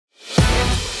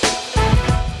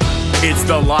It's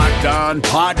the Locked On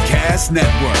Podcast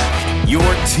Network, your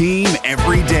team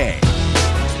every day.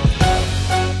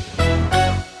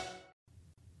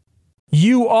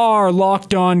 You are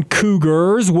Locked On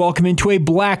Cougars. Welcome into a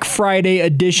Black Friday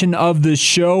edition of the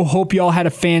show. Hope you all had a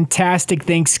fantastic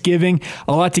Thanksgiving.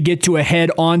 A lot to get to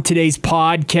ahead on today's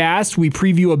podcast. We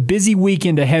preview a busy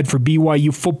weekend ahead for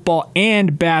BYU football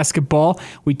and basketball.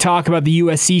 We talk about the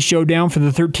USC showdown for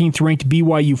the 13th ranked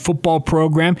BYU football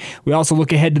program. We also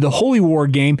look ahead to the Holy War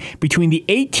game between the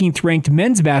 18th ranked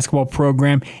men's basketball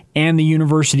program and the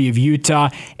University of Utah.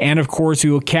 And of course,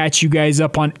 we will catch you guys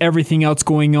up on everything else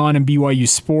going on in BYU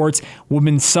sports.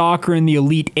 Women's soccer in the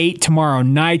Elite Eight tomorrow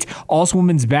night. Also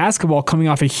women's basketball coming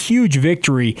off a huge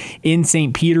victory in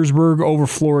St. Petersburg over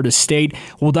Florida State.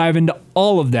 We'll dive into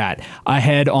all of that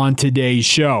ahead on today's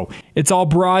show. It's all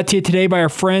brought to you today by our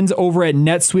friends over at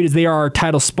NetSuite, as they are our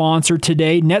title sponsor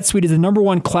today. NetSuite is the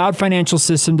 #1 cloud financial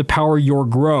system to power your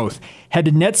growth. Head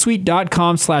to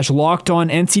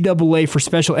netsuite.com/lockedonNCAA for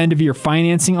special end-of-year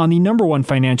financing on the #1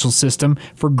 financial system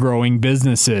for growing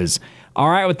businesses. All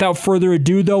right, without further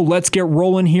ado, though, let's get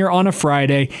rolling here on a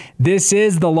Friday. This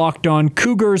is the Locked On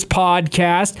Cougars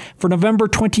podcast for November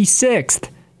 26th,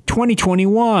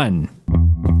 2021.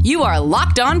 You are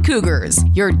Locked On Cougars,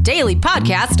 your daily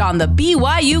podcast on the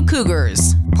BYU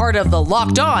Cougars, part of the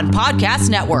Locked On Podcast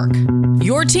Network,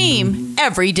 your team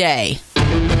every day.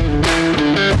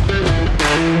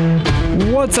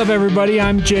 What's up, everybody?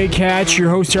 I'm Jake Hatch, your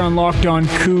host here on Locked On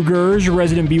Cougars, your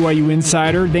resident BYU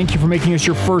insider. Thank you for making us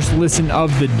your first listen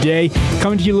of the day.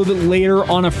 Coming to you a little bit later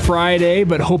on a Friday,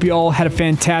 but hope you all had a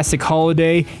fantastic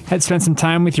holiday. Had spent some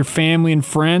time with your family and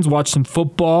friends, watched some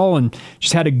football, and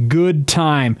just had a good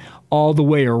time all the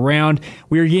way around.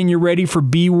 We are getting you ready for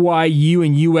BYU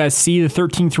and USC. The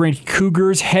 13th ranked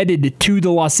Cougars headed to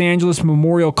the Los Angeles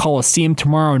Memorial Coliseum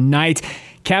tomorrow night,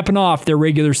 capping off their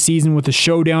regular season with a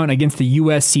showdown against the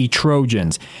USC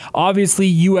Trojans.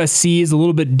 Obviously, USC is a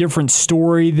little bit different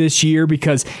story this year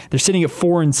because they're sitting at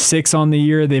 4-6 on the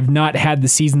year. They've not had the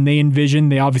season they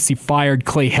envisioned. They obviously fired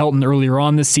Clay Helton earlier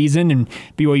on this season, and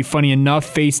BYU, funny enough,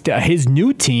 faced his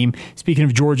new team, speaking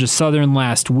of Georgia Southern,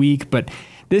 last week. But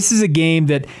this is a game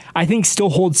that I think still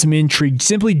holds some intrigue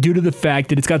simply due to the fact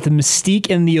that it's got the mystique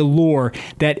and the allure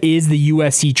that is the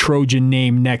USC Trojan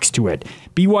name next to it.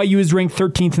 BYU is ranked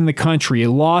 13th in the country.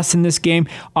 A loss in this game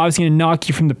obviously going to knock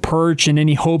you from the perch and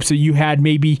any hopes that you had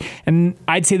maybe, and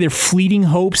I'd say they're fleeting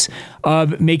hopes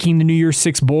of making the New Year's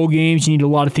Six bowl games. You need a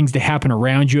lot of things to happen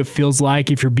around you, it feels like,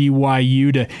 if you're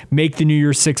BYU, to make the New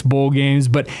Year's Six bowl games.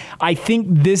 But I think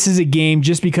this is a game,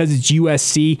 just because it's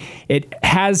USC, it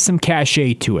has some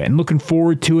cachet to it. And looking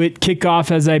forward to it.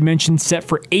 Kickoff, as I mentioned, set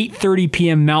for 8:30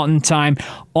 p.m. Mountain Time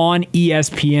on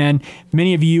ESPN.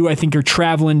 Many of you, I think, are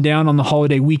traveling down on the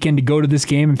holiday weekend to go to this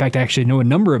game. In fact, I actually know a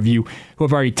number of you who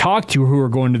I've already talked to who are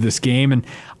going to this game, and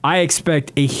I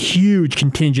expect a huge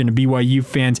contingent of BYU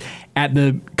fans at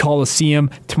the Coliseum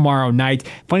tomorrow night.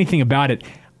 Funny thing about it,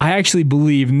 I actually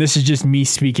believe, and this is just me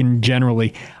speaking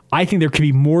generally, I think there could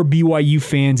be more BYU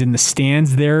fans in the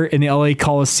stands there in the LA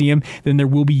Coliseum than there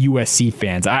will be USC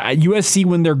fans. USC,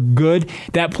 when they're good,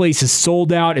 that place is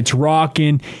sold out. It's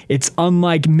rocking. It's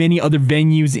unlike many other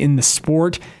venues in the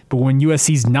sport. But when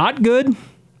USC's not good,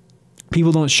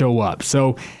 people don't show up.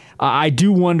 So I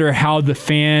do wonder how the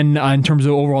fan, in terms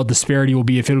of overall disparity, will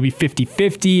be. If it'll be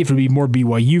 50-50, if it'll be more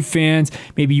BYU fans,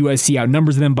 maybe USC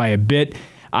outnumbers them by a bit.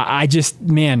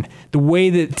 The way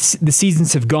that the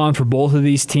seasons have gone for both of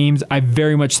these teams, I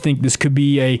very much think this could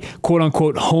be a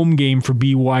quote-unquote home game for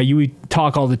BYU. We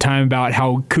talk all the time about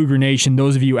how Cougar Nation,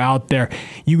 those of you out there,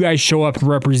 you guys show up and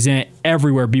represent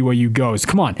everywhere BYU goes.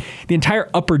 Come on. The entire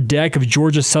upper deck of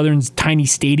Georgia Southern's tiny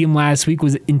stadium last week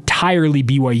was entirely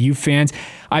BYU fans.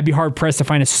 I'd be hard-pressed to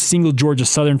find a single Georgia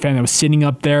Southern fan that was sitting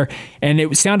up there, and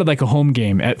it sounded like a home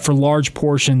game for large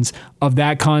portions of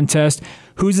that contest.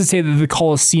 Who's to say that the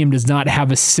Coliseum does not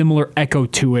have a similar echo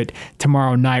to it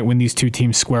tomorrow night when these two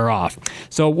teams square off?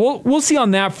 So we'll see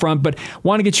on that front, but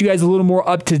want to get you guys a little more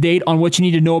up to date on what you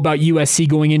need to know about USC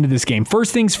going into this game.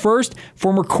 First things first,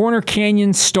 former Corner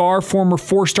Canyon star, former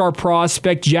 4-star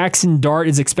prospect Jackson Dart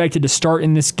is expected to start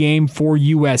in this game for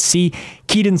USC.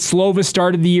 Keaton Slovis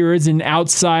started the year as an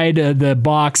outside the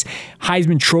box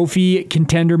Heisman Trophy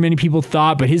contender, many people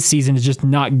thought, but his season has just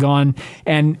not gone,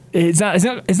 and it's not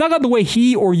gone the way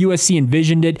he or USC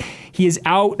envisioned it. He is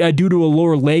out due to a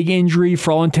lower leg injury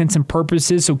for all intents and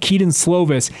purposes, so Keaton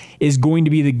Slovis is going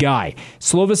to be the guy.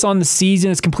 Slovis on the season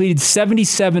has completed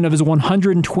 77 of his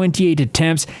 128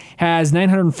 attempts, has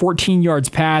 914 yards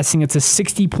passing. It's a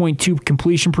 60.2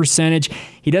 completion percentage.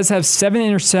 He does have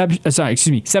 7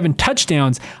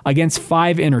 touchdowns against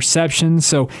 5 interceptions,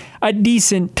 so a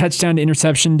decent touchdown to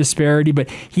interception disparity, but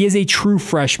he is a true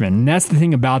freshman. And that's the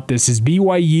thing about this is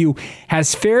BYU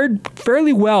has fared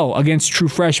fairly well against true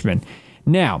freshmen.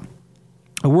 Now,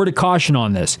 a word of caution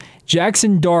on this.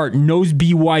 Jackson Dart knows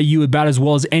BYU about as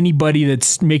well as anybody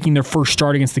that's making their first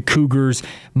start against the Cougars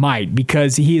might,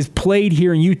 because he has played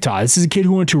here in Utah. This is a kid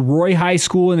who went to Roy High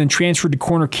School and then transferred to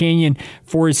Corner Canyon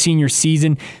for his senior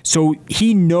season, so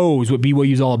he knows what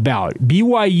BYU is all about.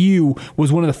 BYU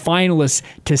was one of the finalists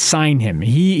to sign him.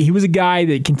 He was a guy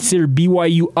that considered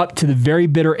BYU up to the very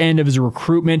bitter end of his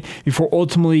recruitment before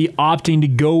ultimately opting to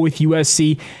go with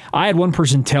USC. I had one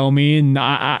person tell me, and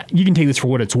you can take this for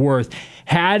what it's worth,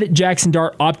 had Jackson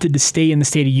Dart opted to stay in the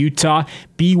state of Utah,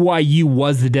 BYU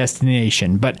was the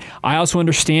destination. But I also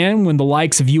understand when the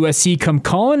likes of USC come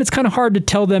calling, it's kind of hard to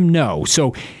tell them no.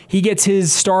 So he gets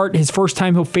his start, his first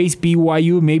time he'll face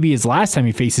BYU, maybe his last time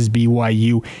he faces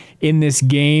BYU in this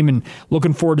game, and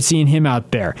looking forward to seeing him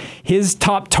out there. His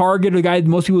top target, the guy that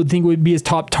most people would think would be his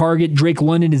top target, Drake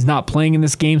London, is not playing in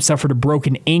this game, suffered a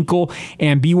broken ankle,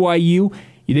 and BYU,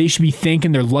 they should be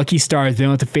thanking their lucky stars they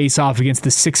don't have to face off against the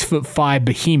 6'5"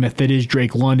 behemoth that is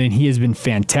Drake London. He has been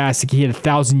fantastic. He had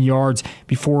 1,000 yards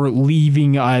before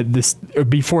leaving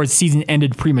before his season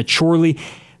ended prematurely.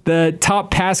 The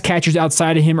top pass catchers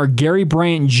outside of him are Gary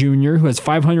Bryant Jr., who has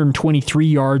 523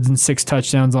 yards and 6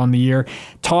 touchdowns on the year.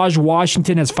 Taj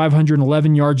Washington has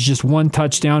 511 yards, just 1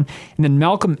 touchdown. And then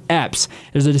Malcolm Epps,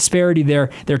 there's a disparity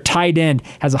there. Their tight end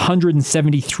has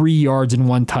 173 yards and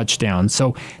 1 touchdown.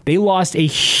 So they lost a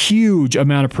huge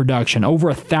amount of production, over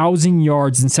 1,000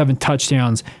 yards and 7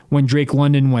 touchdowns when Drake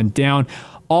London went down.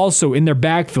 Also in their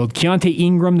backfield, Keontae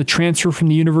Ingram, the transfer from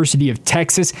the University of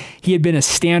Texas, he had been a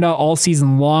standout all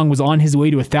season long, was on his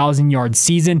way to a 1,000-yard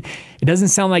season. It doesn't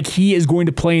sound like he is going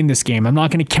to play in this game. I'm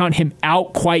not going to count him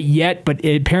out quite yet, but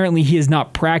apparently he has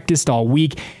not practiced all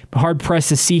week. Hard-pressed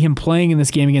to see him playing in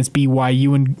this game against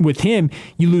BYU, and with him,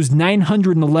 you lose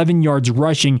 911 yards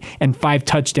rushing and 5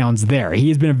 touchdowns there. He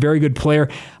has been a very good player.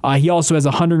 He also has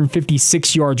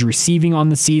 156 yards receiving on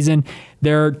the season.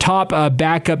 Their top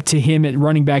backup to him at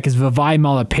running back is Vavai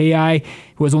Malapai,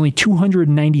 who has only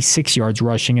 296 yards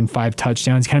rushing and 5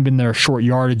 touchdowns. Kind of been their short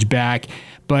yardage back.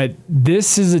 But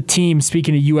this is a team,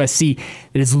 speaking of USC,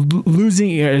 that is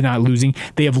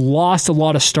they have lost a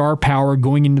lot of star power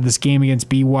going into this game against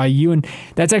BYU, and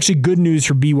that's actually good news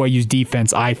for BYU's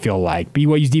defense, I feel like.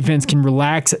 BYU's defense can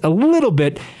relax a little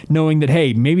bit knowing that,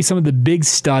 hey, maybe some of the big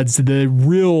studs, the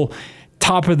real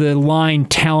top-of-the-line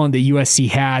talent that USC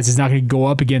has is not going to go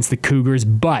up against the Cougars,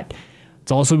 but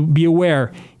let's also be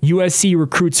aware, USC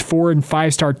recruits 4- and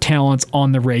 5-star talents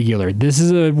on the regular. This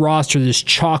is a roster that's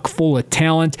chock full of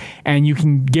talent, and you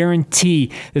can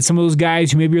guarantee that some of those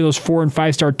guys who maybe are those 4- and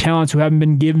 5-star talents who haven't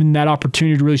been given that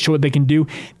opportunity to really show what they can do,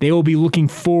 they will be looking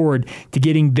forward to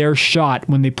getting their shot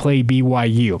when they play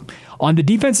BYU. On the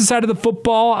defensive side of the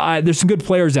football, there's some good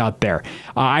players out there.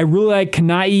 I really like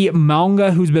Kanai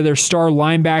Maunga, who's been their star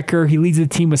linebacker. He leads the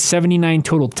team with 79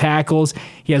 total tackles.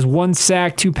 He has 1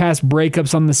 sack, 2 pass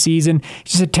breakups on the season.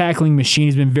 He's just a tackling machine.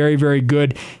 He's been very, very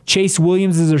good. Chase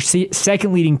Williams is their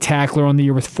second leading tackler on the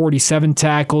year with 47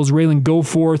 tackles. Raylan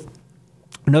Goforth,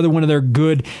 another one of their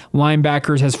good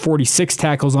linebackers, has 46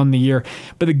 tackles on the year.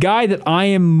 But the guy that I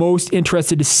am most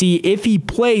interested to see if he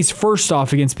plays first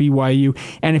off against BYU,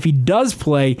 and if he does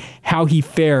play, how he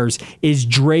fares, is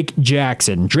Drake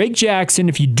Jackson. Drake Jackson,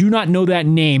 if you do not know that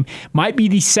name, might be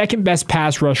the second best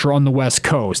pass rusher on the West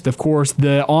Coast. Of course,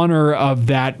 the honor of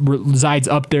that resides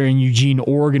up there in Eugene,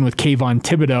 Oregon with Kayvon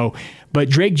Thibodeau. But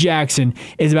Drake Jackson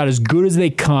is about as good as they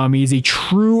come. He's a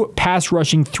true pass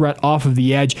rushing threat off of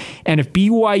the edge. And if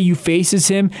BYU faces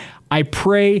him, I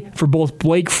pray for both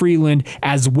Blake Freeland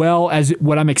as well as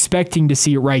what I'm expecting to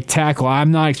see at right tackle.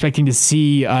 I'm not expecting to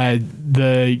see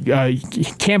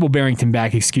Campbell Barrington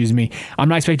back, I'm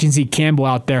not expecting to see Campbell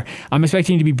out there. I'm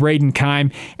expecting to be Braden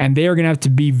Keim, and they are going to have to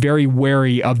be very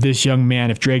wary of this young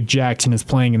man if Drake Jackson is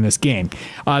playing in this game.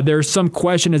 There's some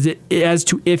question as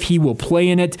to if he will play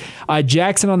in it.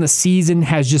 Jackson on the season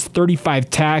has just 35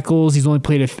 tackles. He's only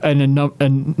played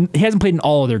he hasn't played in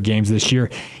all of their games this year.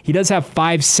 He does have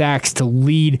 5 sacks to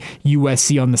lead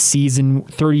USC on the season,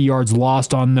 30 yards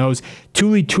lost on those.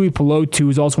 Tuli Tuipulotu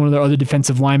is also one of their other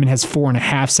defensive linemen, has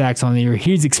 4.5 sacks on the year.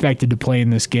 He's expected to play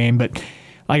in this game, but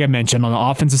like I mentioned, on the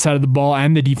offensive side of the ball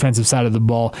and the defensive side of the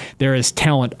ball, there is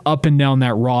talent up and down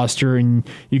that roster, and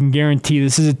you can guarantee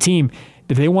this is a team,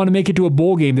 if they want to make it to a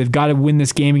bowl game, they've got to win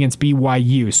this game against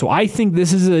BYU. So I think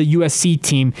this is a USC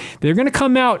team. They're going to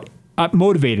come out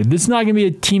motivated. This is not going to be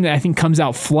a team that I think comes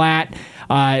out flat.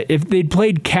 If they'd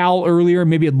played Cal earlier,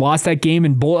 maybe had lost that game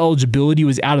and bowl eligibility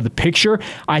was out of the picture,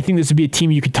 I think this would be a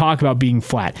team you could talk about being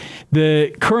flat.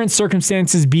 The current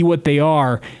circumstances be what they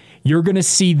are. You're going to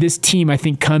see this team, I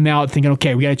think, come out thinking,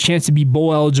 okay, we got a chance to be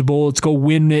bowl eligible. Let's go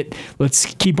win it. Let's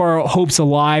keep our hopes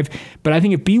alive. But I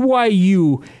think if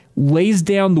BYU lays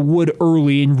down the wood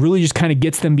early and really just kind of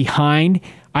gets them behind,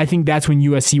 I think that's when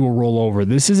USC will roll over.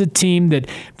 This is a team that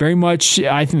very much,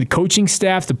 I think the coaching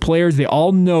staff, the players, they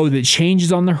all know that change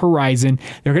is on the horizon.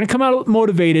 They're going to come out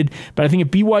motivated, but I think if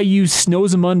BYU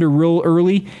snows them under real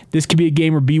early, this could be a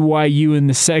game where BYU in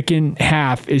the second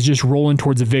half is just rolling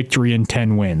towards a victory and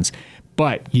 10 wins.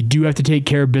 But you do have to take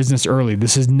care of business early.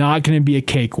 This is not going to be a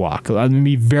cakewalk. Let me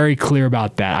be very clear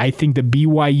about that. I think that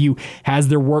BYU has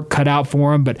their work cut out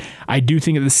for them, but I do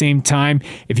think at the same time,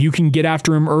 if you can get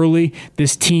after them early,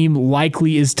 this team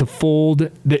likely is to fold.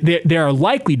 They are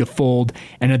likely to fold,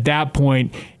 and at that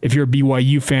point, if you're a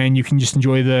BYU fan, you can just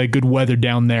enjoy the good weather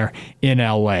down there in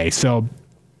LA. So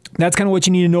that's kind of what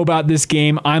you need to know about this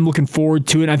game. I'm looking forward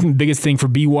to it. I think the biggest thing for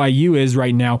BYU is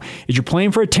right now is you're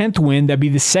playing for a 10th win. That'd be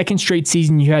the second straight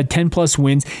season you had 10-plus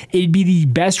wins. It'd be the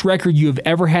best record you have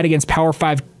ever had against Power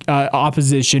 5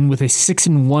 opposition with a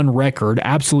 6-1 record.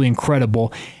 Absolutely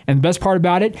incredible. And the best part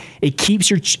about it, it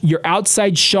keeps your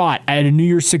outside shot at a New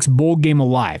Year's Six bowl game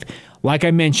alive. Like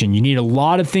I mentioned, you need a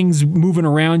lot of things moving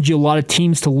around you, a lot of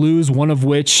teams to lose, one of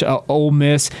which, Ole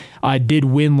Miss, did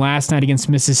win last night against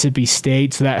Mississippi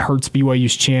State, so that hurts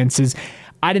BYU's chances.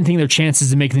 I didn't think their chances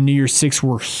to make the New Year's Six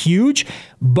were huge,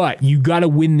 but you got to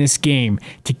win this game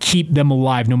to keep them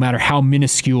alive, no matter how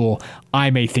minuscule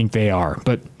I may think they are.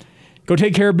 But go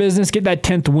take care of business, get that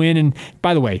 10th win. And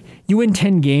by the way, you win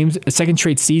 10 games, a second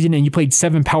straight season, and you played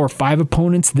 7 Power 5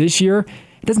 opponents this year.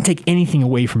 It doesn't take anything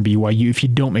away from BYU if you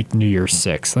don't make the New Year's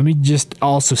Six. Let me just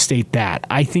also state that.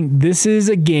 I think this is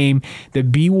a game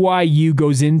that BYU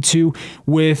goes into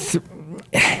with...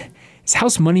 Is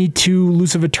house money too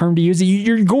loose of a term to use?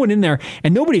 You're going in there,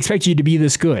 and nobody expects you to be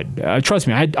this good. Trust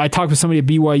me, I talked with somebody at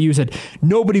BYU who said,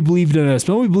 nobody believed in us.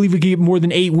 Nobody believed we could get more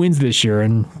than 8 wins this year.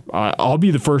 And I'll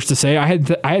be the first to say I had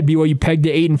BYU pegged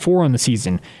to 8-4 on the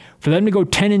season. For them to go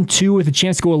 10-2 with a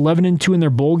chance to go 11-2 in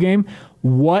their bowl game,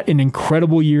 what an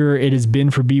incredible year it has been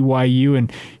for BYU,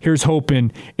 and here's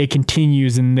hoping it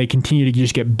continues and they continue to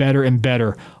just get better and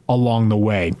better along the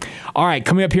way. All right,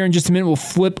 coming up here in just a minute, we'll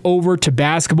flip over to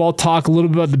basketball, talk a little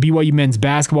bit about the BYU men's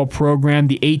basketball program,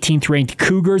 the 18th ranked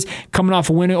Cougars, coming off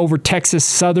a win over Texas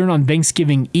Southern on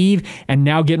Thanksgiving Eve, and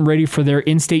now getting ready for their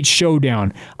in-state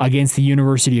showdown against the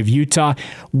University of Utah.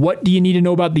 What do you need to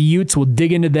know about the Utes? We'll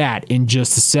dig into that in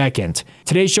just a second.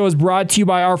 Today's show is brought to you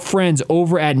by our friends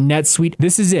over at NetSuite.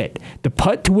 This is it, the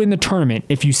putt to win the tournament.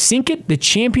 If you sink it, the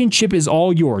championship is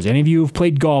all yours. Any of you who've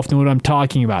played golf know what I'm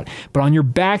talking about. But on your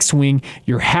backswing,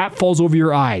 your hat falls over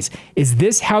your eyes. Is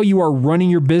this how you are running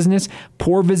your business?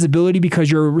 Poor visibility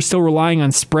because you're still relying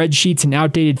on spreadsheets and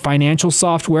outdated financial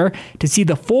software? To see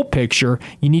the full picture,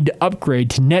 you need to upgrade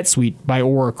to NetSuite by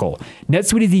Oracle.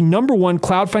 NetSuite is the #1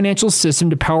 cloud financial system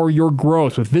to power your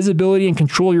growth with visibility and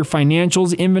control your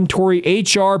financials, inventory,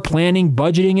 HR, planning,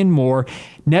 budgeting, and more.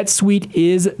 NetSuite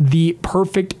is the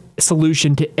perfect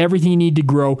solution to everything you need to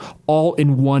grow all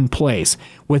in one place.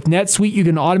 With NetSuite, you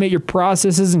can automate your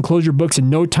processes and close your books in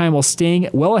no time while staying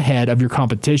well ahead of your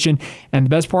competition. And the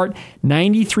best part,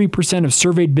 93% of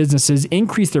surveyed businesses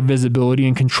increase their visibility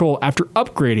and control after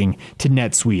upgrading to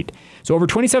NetSuite. So over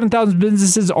 27,000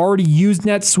 businesses already use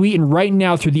NetSuite, and right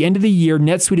now through the end of the year,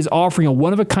 NetSuite is offering a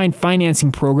one-of-a-kind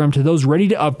financing program to those ready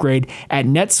to upgrade at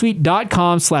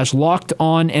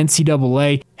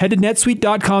netsuite.com/lockedonncaa. Head to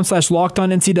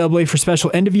netsuite.com/lockedonncaa for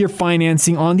special end-of-year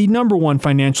financing on the #1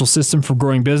 financial system for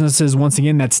growing businesses. Once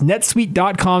again, that's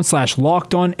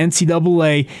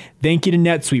netsuite.com/lockedonncaa. Thank you to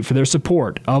NetSuite for their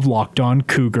support of Locked On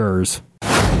Cougars.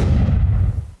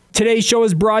 Today's show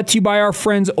is brought to you by our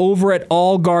friends over at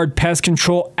All Guard Pest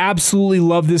Control. Absolutely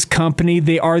love this company.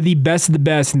 They are the best of the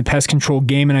best in the pest control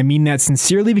game, and I mean that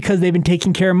sincerely because they've been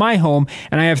taking care of my home,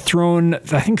 and I have thrown,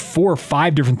 I think, 4 or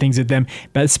 5 different things at them.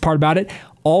 Best part about it,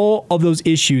 all of those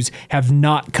issues have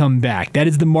not come back. That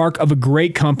is the mark of a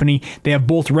great company. They have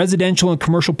both residential and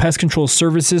commercial pest control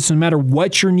services. So no matter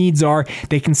what your needs are,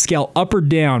 they can scale up or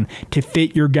down to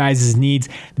fit your guys' needs.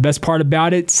 The best part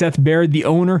about it, Seth Baird, the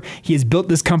owner, he has built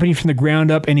this company from the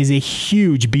ground up and is a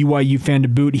huge BYU fan to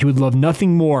boot. He would love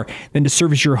nothing more than to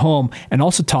service your home and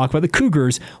also talk about the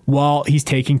Cougars while he's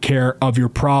taking care of your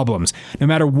problems. No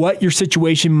matter what your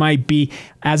situation might be,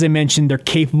 as I mentioned, they're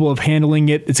capable of handling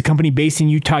it. It's a company based in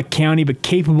Utah County, but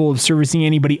capable of servicing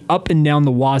anybody up and down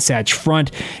the Wasatch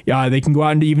Front. They can go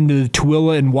out into even to the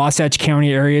Tooele and Wasatch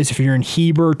County areas. If you're in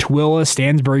Heber, Tooele,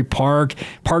 Stansbury Park,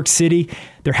 Park City,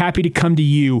 they're happy to come to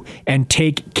you and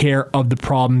take care of the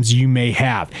problems you may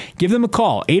have. Give them a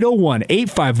call,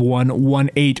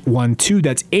 801-851-1812.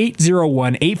 That's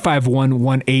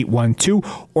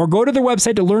 801-851-1812. Or go to their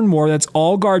website to learn more. That's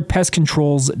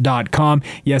allguardpestcontrols.com.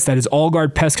 Yes, that is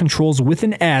allguardpestcontrols with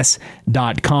an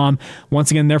S.com. Once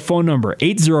again, their phone number,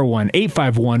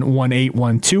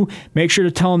 801-851-1812. Make sure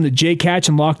to tell them that Jay Catch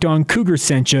and Locked On Cougar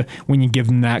sent you when you give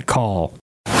them that call.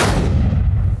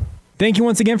 Thank you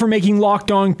once again for making Locked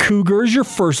On Cougars your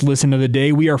first listen of the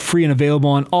day. We are free and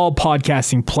available on all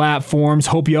podcasting platforms.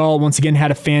 Hope you all once again had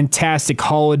a fantastic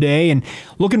holiday and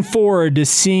looking forward to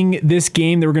seeing this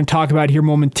game that we're going to talk about here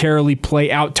momentarily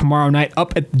play out tomorrow night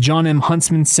up at the John M.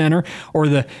 Huntsman Center, or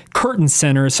the Curtin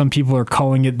Center as some people are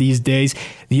calling it these days.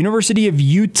 The University of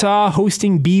Utah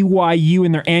hosting BYU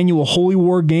in their annual Holy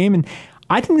War game, and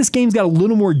I think this game's got a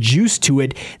little more juice to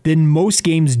it than most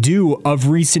games do of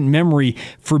recent memory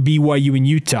for BYU and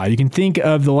Utah. You can think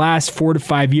of the last 4 to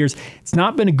 5 years. It's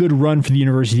not been a good run for the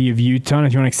University of Utah. And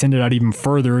if you want to extend it out even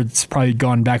further, it's probably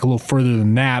gone back a little further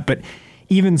than that. But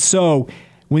even so,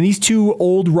 when these two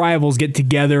old rivals get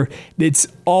together, it's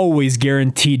always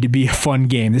guaranteed to be a fun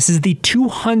game. This is the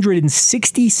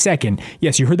 262nd,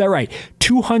 yes, you heard that right,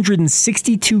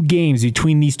 262 games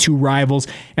between these two rivals,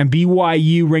 and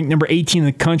BYU, ranked number 18 in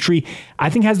the country, I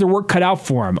think has their work cut out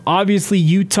for them. Obviously,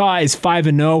 Utah is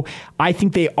 5-0. I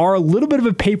think they are a little bit of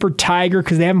a paper tiger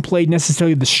because they haven't played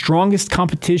necessarily the strongest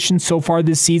competition so far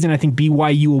this season. I think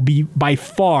BYU will be by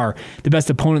far the best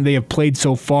opponent they have played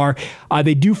so far.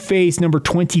 They do face number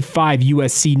 25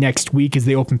 USC next week as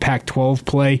they open Pac-12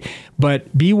 play,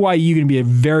 but BYU going to be a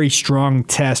very strong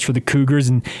test for the Cougars.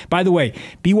 And by the way,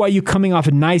 BYU coming off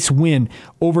a nice win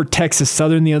over Texas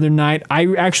Southern the other night.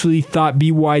 I actually thought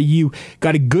BYU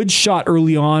got a good shot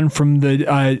early on from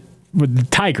the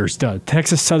Tigers,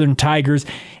 Texas Southern Tigers,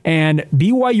 and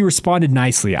BYU responded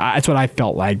nicely. That's what I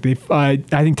felt like. I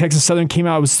think Texas Southern came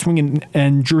out, was swinging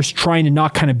and just trying to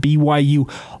knock kind of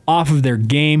BYU off of their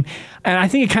game. And I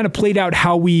think it kind of played out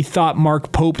how we thought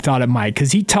Mark Pope thought it might,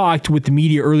 because he talked with the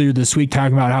media earlier this week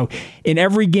talking about how in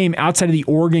every game outside of the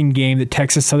Oregon game that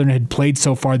Texas Southern had played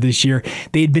so far this year,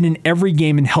 they had been in every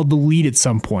game and held the lead at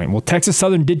some point. Well, Texas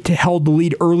Southern did held the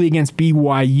lead early against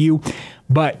BYU,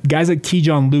 but guys like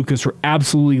Tejon Lucas were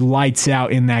absolutely lights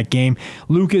out in that game.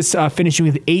 Lucas finishing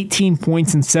with 18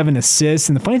 points and 7 assists.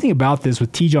 And the funny thing about this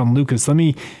with Tejon Lucas, let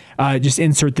me just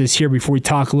insert this here before we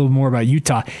talk a little more about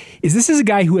Utah, is this is a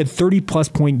guy who had 30-plus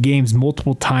point games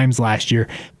multiple times last year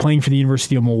playing for the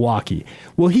University of Milwaukee.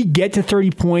 Will he get to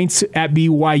 30 points at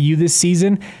BYU this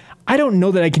season? I don't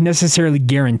know that I can necessarily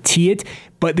guarantee it,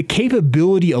 but the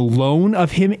capability alone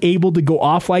of him able to go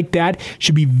off like that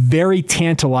should be very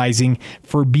tantalizing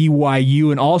for BYU,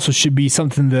 and also should be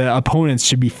something the opponents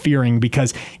should be fearing,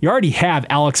 because you already have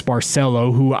Alex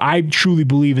Barcelo, who I truly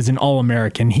believe is an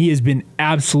All-American. He has been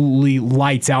absolutely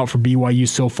lights out for BYU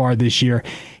so far this year.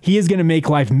 He is going to make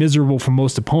life miserable for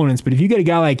most opponents, but if you get a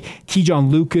guy like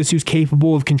Tejon Lucas who's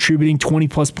capable of contributing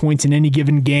 20-plus points in any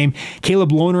given game,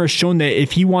 Caleb Lohner has shown that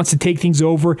if he wants to take things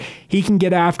over, he can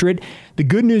get after it. The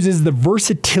good news is the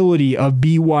versatility of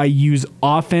BYU's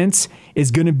offense is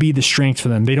going to be the strength for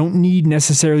them. They don't need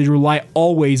necessarily to rely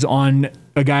always on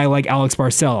a guy like Alex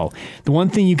Barcelo. The one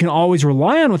thing you can always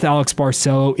rely on with Alex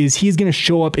Barcelo is he's going to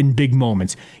show up in big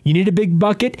moments. You need a big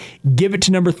bucket, give it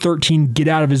to number 13, get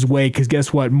out of his way, because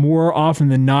guess what? More often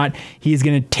than not, he is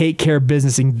going to take care of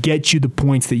business and get you the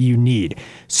points that you need.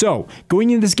 So, going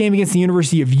into this game against the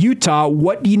University of Utah,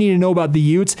 what do you need to know about the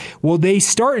Utes? Well, they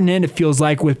start and end, it feels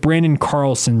like, with Brandon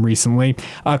Carlson recently.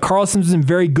 Carlson's been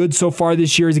very good so far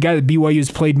this year. He's a guy that BYU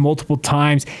has played multiple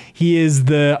times. He is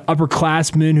the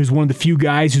upperclassman who's one of the few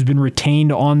guys who's been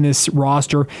retained on this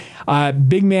roster.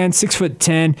 Big man,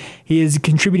 6'10". He is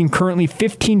contributing currently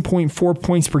 15.4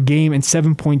 points per game and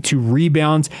 7.2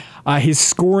 rebounds. His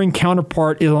scoring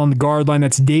counterpart is on the guard line.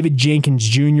 That's David Jenkins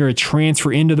Jr., a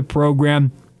transfer into the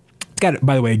program. He's got,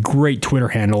 by the way, a great Twitter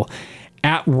handle,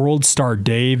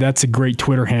 @WorldStarDave. That's a great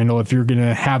Twitter handle. If you're going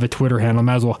to have a Twitter handle,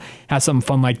 might as well have something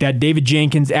fun like that. David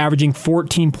Jenkins averaging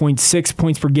 14.6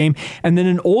 points per game. And then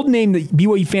an old name that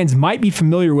BYU fans might be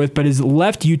familiar with, but has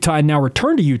left Utah and now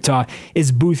returned to Utah,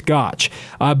 is Booth Gotch.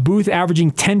 Booth averaging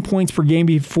 10 points per game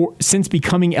since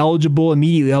becoming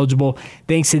immediately eligible,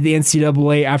 thanks to the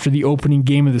NCAA after the opening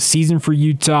game of the season for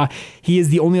Utah. He is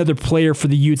the only other player for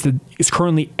the Utes that is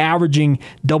currently averaging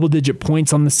double-digit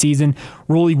points on the season.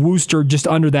 Rolly Wooster just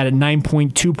under that at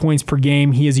 9.2 points per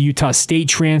game. He is a Utah State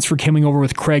transfer coming over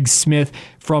with Craig Smith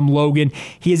from Logan.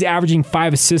 He is averaging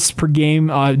 5 assists per game,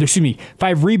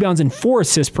 5 rebounds and 4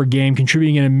 assists per game,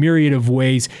 contributing in a myriad of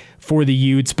ways for the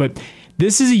Utes. But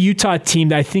this is a Utah team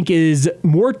that I think is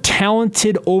more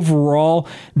talented overall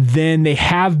than they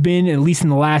have been, at least in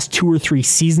the last 2 or 3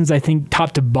 seasons. I think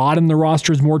top to bottom, the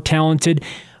roster is more talented.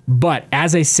 But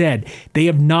as I said, they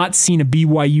have not seen a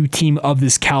BYU team of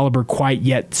this caliber quite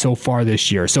yet so far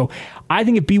this year. So I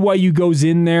think if BYU goes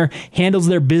in there, handles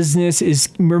their business,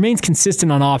 remains consistent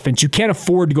on offense, you can't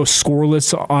afford to go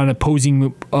scoreless on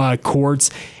opposing courts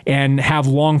and have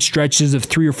long stretches of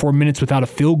 3 or 4 minutes without a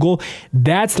field goal.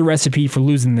 That's the recipe for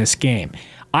losing this game.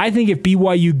 I think if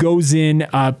BYU goes in,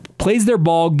 plays their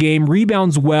ball game,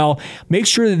 rebounds well, make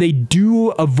sure that they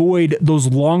do avoid those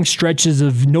long stretches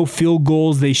of no field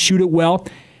goals, they shoot it well.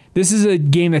 This is a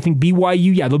game I think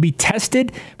BYU, they'll be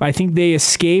tested, but I think they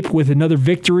escape with another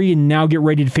victory and now get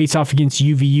ready to face off against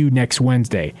UVU next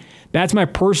Wednesday. That's my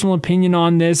personal opinion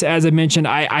on this. As I mentioned,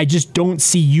 I just don't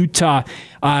see Utah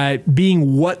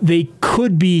being what they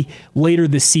could be later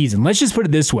this season. Let's just put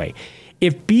it this way.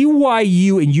 If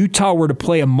BYU and Utah were to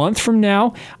play a month from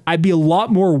now, I'd be a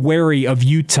lot more wary of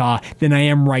Utah than I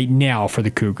am right now for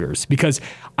the Cougars, because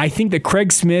I think that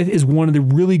Craig Smith is one of the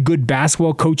really good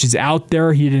basketball coaches out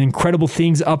there. He did incredible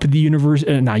things up at the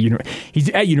he's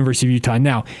at University of Utah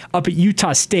now, up at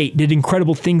Utah State, did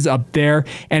incredible things up there.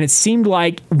 And it seemed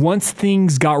like once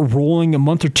things got rolling a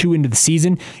month or 2 into the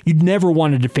season, you'd never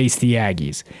wanted to face the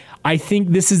Aggies. I think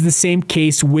this is the same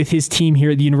case with his team here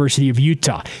at the University of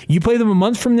Utah. You play them a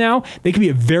month from now, they could be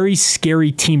a very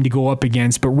scary team to go up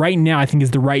against, but right now I think is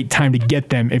the right time to get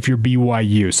them if you're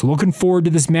BYU. So looking forward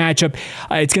to this matchup.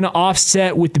 It's going to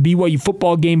offset with the BYU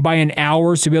football game by an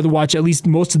hour, so you'll be able to watch at least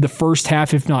most of the first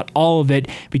half, if not all of it,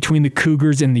 between the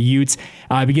Cougars and the Utes.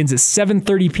 It begins at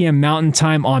 7:30 p.m. Mountain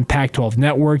Time on Pac-12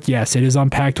 Network. Yes, it is on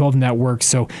Pac-12 Network,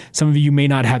 so some of you may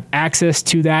not have access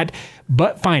to that,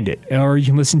 but find it, or you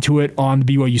can listen to it on the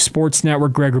BYU Sports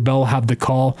Network. Greg Wrubell will have the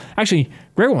call. Actually,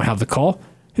 Greg won't have the call.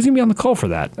 Who's going to be on the call for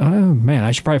that? Oh, man,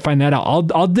 I should probably find that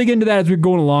out. I'll dig into that as we're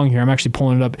going along here. I'm actually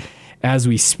pulling it up as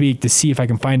we speak to see if I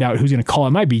can find out who's going to call.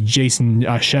 It might be Jason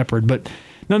Shepard, but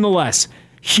nonetheless,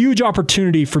 huge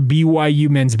opportunity for BYU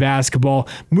men's basketball.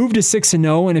 Move to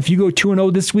 6-0, and if you go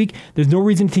 2-0 this week, there's no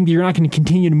reason to think that you're not going to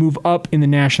continue to move up in the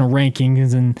national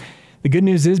rankings. And the good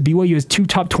news is BYU has 2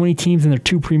 top 20 teams in their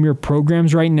 2 premier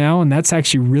programs right now, and that's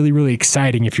actually really, really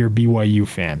exciting if you're a BYU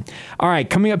fan. All right,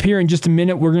 coming up here in just a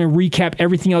minute, we're going to recap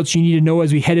everything else you need to know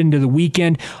as we head into the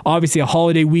weekend. Obviously, a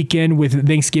holiday weekend with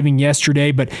Thanksgiving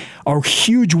yesterday, but a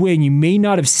huge win you may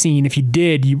not have seen. If you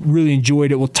did, you really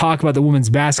enjoyed it. We'll talk about the women's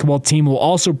basketball team. We'll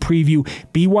also preview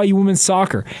BYU women's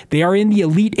soccer. They are in the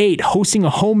Elite Eight, hosting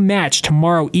a home match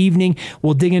tomorrow evening.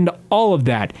 We'll dig into all of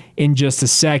that in just a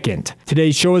second.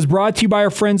 Today's show is brought to you by our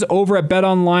friends over at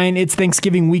BetOnline. It's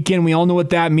Thanksgiving weekend. We all know what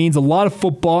that means. A lot of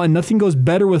football, and nothing goes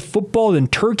better with football than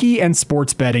turkey and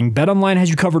sports betting. BetOnline has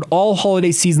you covered all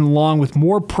holiday season long with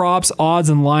more props, odds,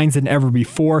 and lines than ever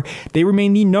before. They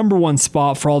remain the #1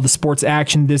 spot for all the sports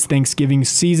action this Thanksgiving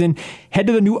season. Head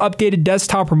to the new updated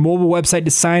desktop or mobile website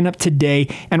to sign up today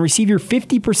and receive your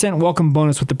 50% welcome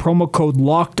bonus with the promo code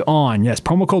LOCKEDON. Yes,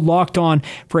 promo code LOCKEDON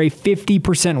for a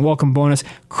 50% welcome bonus,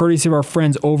 courtesy of our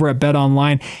friends over at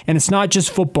BetOnline. And it's not just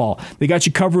football. They got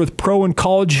you covered with pro and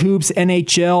college hoops,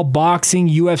 NHL, boxing,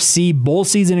 UFC, bowl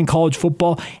season in college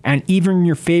football, and even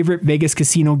your favorite Vegas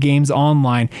casino games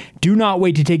online. Do not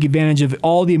wait to take advantage of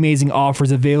all the amazing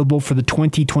offers available for the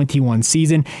 2021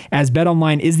 season, as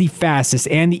BetOnline is the fastest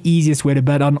and the easiest way to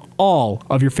bet on all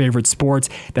of your favorite sports.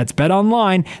 That's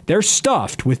BetOnline. They're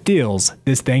stuffed with deals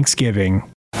this Thanksgiving.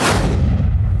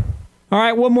 All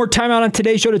right, one more time out on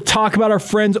today's show to talk about our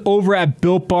friends over at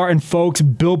Built Bar. And folks,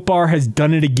 Built Bar has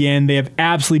done it again. They have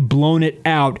absolutely blown it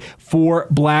out for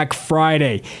Black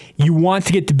Friday. You want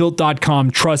to get to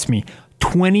Built.com, trust me.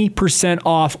 20%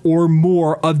 off or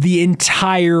more of the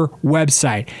entire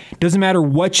website. Doesn't matter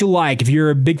what you like. If you're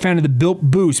a big fan of the Built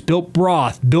Boost, Built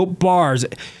Broth, Built Bars,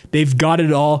 they've got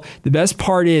it all. The best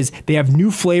part is they have new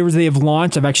flavors they have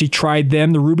launched. I've actually tried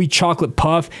them. The Ruby Chocolate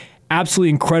Puff, absolutely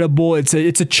incredible. It's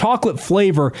a chocolate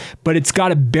flavor, but it's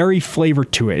got a berry flavor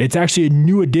to it. It's actually a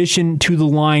new addition to the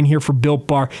line here for Built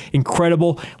Bar.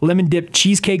 Incredible. Lemon dip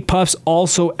cheesecake puffs,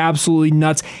 also absolutely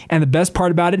nuts. And the best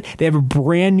part about it, they have a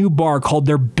brand new bar called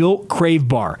their Built Crave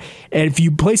Bar. And if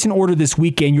you place an order this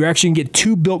weekend, you're actually going to get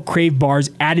 2 Built Crave Bars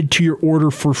added to your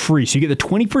order for free. So you get the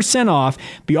 20% off,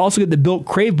 but you also get the Built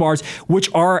Crave Bars,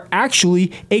 which are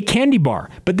actually a candy bar,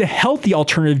 but the healthy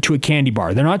alternative to a candy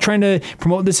bar. They're not trying to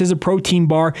promote this as a protein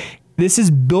bar. This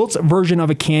is Built's version of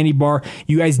a candy bar.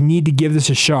 You guys need to give this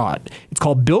a shot. It's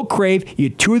called Built Crave. You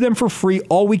get 2 of them for free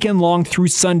all weekend long through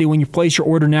Sunday when you place your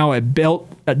order now at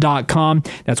Built.com.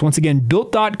 That's once again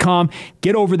Built.com.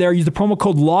 Get over there. Use the promo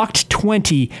code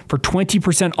LOCKED20 for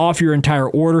 20% off your entire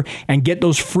order and get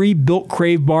those free Built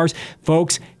Crave bars.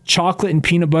 Folks, chocolate and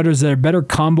peanut butter is a better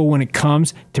combo when it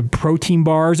comes to protein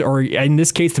bars, or in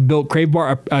this case, the Built Crave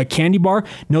bar, a candy bar.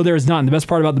 No, there is not. And the best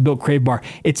part about the Built Crave bar,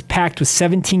 it's packed with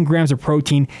 17 grams of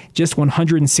protein, just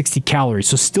 160 calories.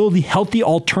 So still the healthy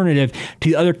alternative to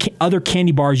the other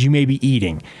candy bars you may be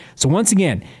eating. So once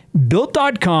again,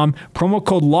 Built.com, promo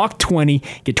code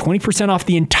LOCK20, get 20% off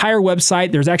the entire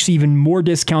website. There's actually even more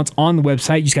discounts on the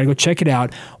website. You just got to go check it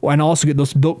out. And also get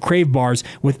those Built Crave bars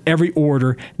with every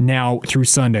order now through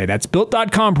Sunday. That's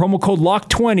Built.com, promo code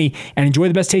LOCK20, and enjoy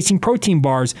the best tasting protein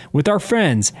bars with our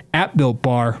friends at Built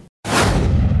Bar.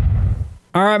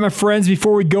 All right, my friends,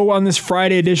 before we go on this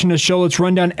Friday edition of the show, let's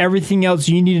run down everything else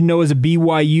you need to know as a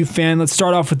BYU fan. Let's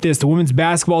start off with this. The women's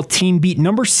basketball team beat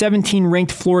number 17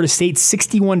 ranked Florida State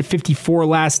 61-54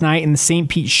 last night in the St.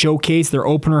 Pete Showcase, their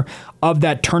opener of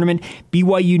that tournament.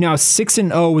 BYU now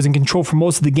 6-0, was in control for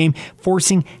most of the game,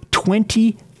 forcing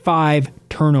 25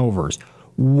 turnovers.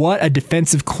 What a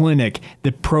defensive clinic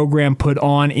the program put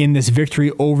on in this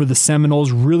victory over the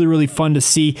Seminoles. Really, really fun to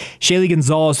see. Shaylee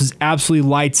Gonzalez was absolutely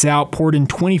lights out, poured in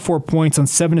 24 points on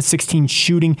 7 of 16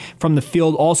 shooting from the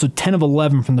field, also 10 of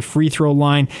 11 from the free throw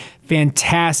line.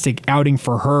 Fantastic outing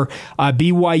for her.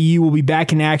 BYU will be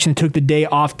back in action. Took the day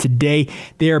off today.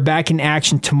 They are back in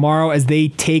action tomorrow as they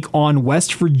take on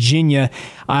West Virginia.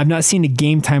 I've not seen a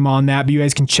game time on that, but you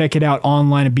guys can check it out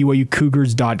online at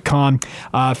BYUCougars.com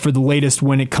for the latest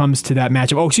when it comes to that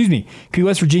matchup. Oh, excuse me. Could be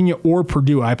West Virginia or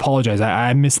Purdue. I apologize.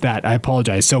 I missed that. I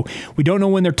apologize. So we don't know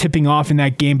when they're tipping off in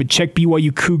that game, but check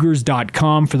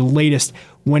BYUCougars.com for the latest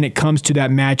when it comes to that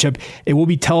matchup. It will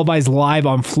be televised live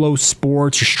on Flow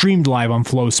Sports, or streamed live on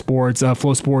Flow Sports.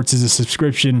 Flow Sports is a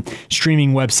subscription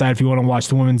streaming website if you want to watch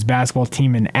the women's basketball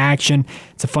team in action.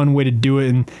 It's a fun way to do it,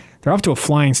 and they're off to a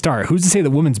flying start. Who's to say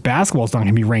that women's basketball is not going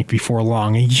to be ranked before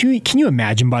long? And can you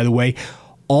imagine, by the way,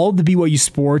 all the BYU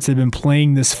sports that have been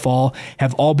playing this fall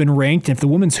have all been ranked, and if the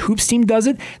women's hoops team does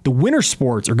it, the winter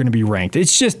sports are going to be ranked.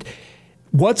 It's just...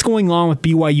 what's going on with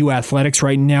BYU athletics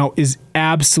right now is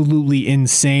absolutely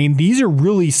insane. These are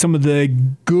really some of the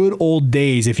good old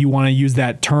days, if you want to use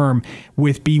that term,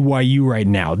 with BYU right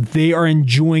now. They are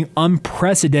enjoying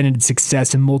unprecedented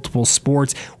success in multiple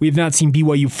sports. We have not seen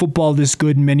BYU football this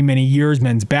good in many, many years.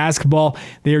 Men's basketball,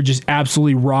 they are just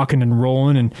absolutely rocking and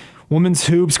rolling. And women's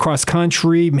hoops, cross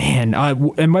country, man.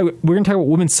 We're going to talk about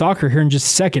women's soccer here in just a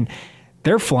second.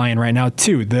 They're flying right now,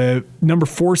 too. The number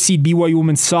 4 seed BYU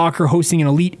women's soccer hosting an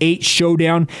Elite 8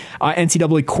 showdown,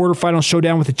 NCAA quarterfinal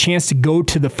showdown with a chance to go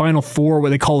to the Final Four, what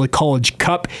they call the College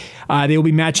Cup. They will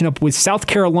be matching up with South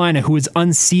Carolina, who is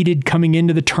unseeded coming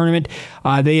into the tournament.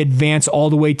 They advance all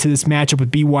the way to this matchup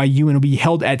with BYU, and it'll be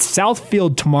held at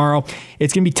Southfield tomorrow.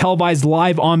 It's going to be televised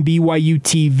live on BYU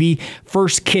TV.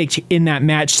 First kick in that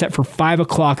match set for 5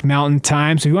 o'clock Mountain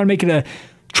Time. So if you want to make it a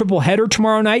triple header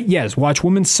tomorrow night, yes, watch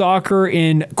women's soccer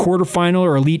in quarterfinal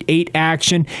or Elite 8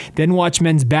 action, then watch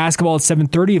men's basketball at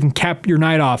 7:30 and cap your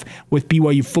night off with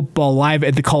BYU football live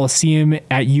at the Coliseum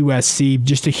at USC.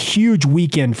 Just a huge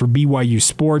weekend for BYU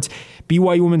sports.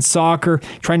 BYU women's soccer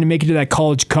trying to make it to that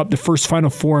College Cup, the first Final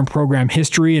Four in program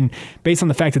history, and based on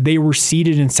the fact that they were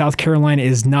seeded and South Carolina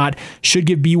is not, should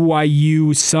give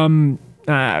BYU some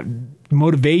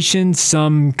motivation,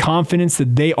 some confidence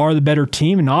that they are the better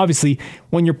team. And obviously,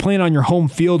 when you're playing on your home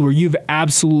field where you've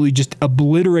absolutely just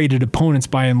obliterated opponents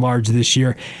by and large this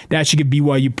year, that should give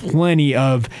BYU plenty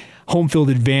of home field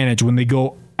advantage when they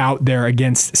go out there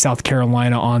against South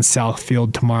Carolina on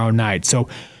Southfield tomorrow night. So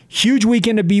huge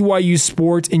weekend of BYU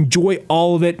sports. Enjoy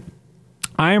all of it.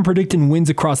 I am predicting wins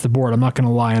across the board. I'm not going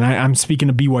to lie. And I'm speaking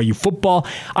of BYU football.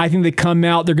 I think they come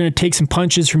out. They're going to take some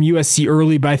punches from USC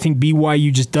early, but I think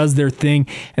BYU just does their thing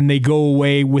and they go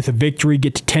away with a victory,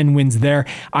 get to 10 wins there.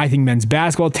 I think men's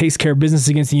basketball takes care of business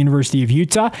against the University of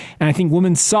Utah. And I think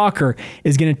women's soccer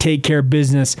is going to take care of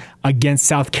business against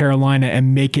South Carolina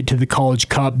and make it to the College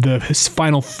Cup, the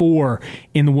Final Four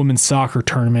in the women's soccer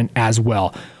tournament as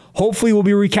well. Hopefully, we'll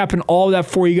be recapping all of that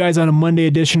for you guys on a Monday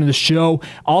edition of the show.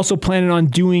 Also planning on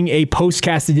doing a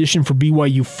postcast edition for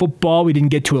BYU football. We didn't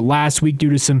get to it last week due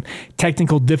to some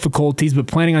technical difficulties, but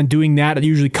planning on doing that. It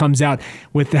usually comes out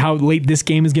with how late this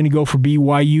game is going to go for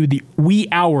BYU, the wee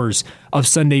hours of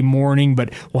Sunday morning,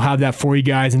 but we'll have that for you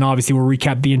guys. And obviously we'll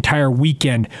recap the entire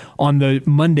weekend on the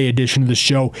Monday edition of the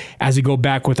show as we go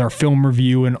back with our film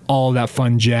review and all that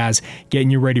fun jazz, getting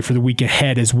you ready for the week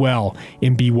ahead as well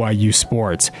in BYU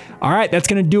sports. All right, that's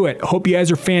going to do it. Hope you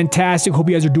guys are fantastic. Hope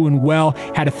you guys are doing well.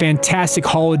 Had a fantastic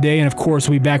holiday, and of course,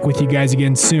 we'll be back with you guys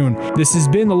again soon. This has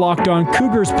been the Locked On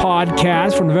Cougars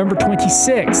podcast for November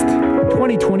 26th,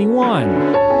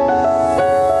 2021.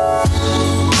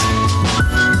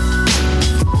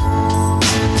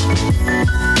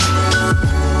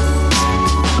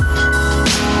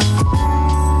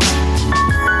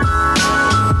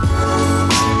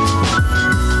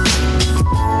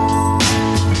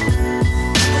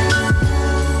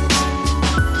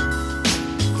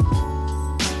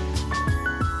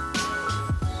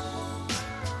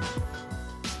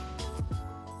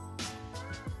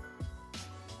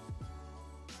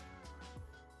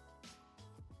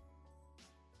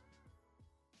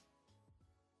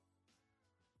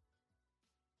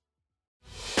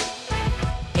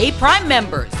 Hey, Prime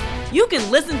members, you can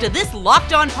listen to this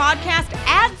Locked On podcast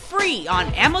ad-free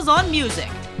on Amazon Music.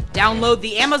 Download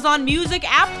the Amazon Music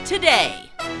app today.